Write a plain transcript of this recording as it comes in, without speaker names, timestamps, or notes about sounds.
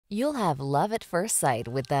You'll have love at first sight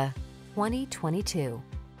with the 2022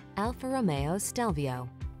 Alfa Romeo Stelvio.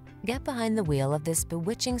 Get behind the wheel of this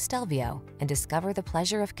bewitching Stelvio and discover the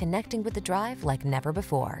pleasure of connecting with the drive like never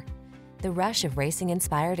before. The rush of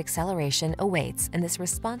racing-inspired acceleration awaits in this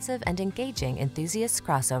responsive and engaging enthusiast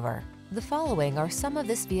crossover. The following are some of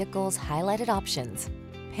this vehicle's highlighted options: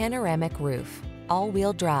 panoramic roof,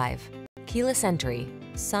 all-wheel drive, keyless entry,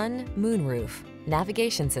 sun, moonroof,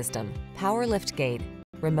 navigation system, power liftgate,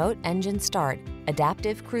 remote engine start,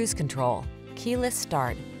 adaptive cruise control, keyless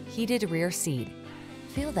start, heated rear seat.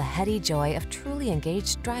 Feel the heady joy of truly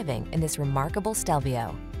engaged driving in this remarkable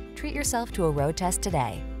Stelvio. Treat yourself to a road test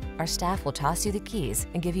today. Our staff will toss you the keys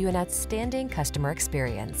and give you an outstanding customer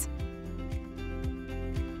experience.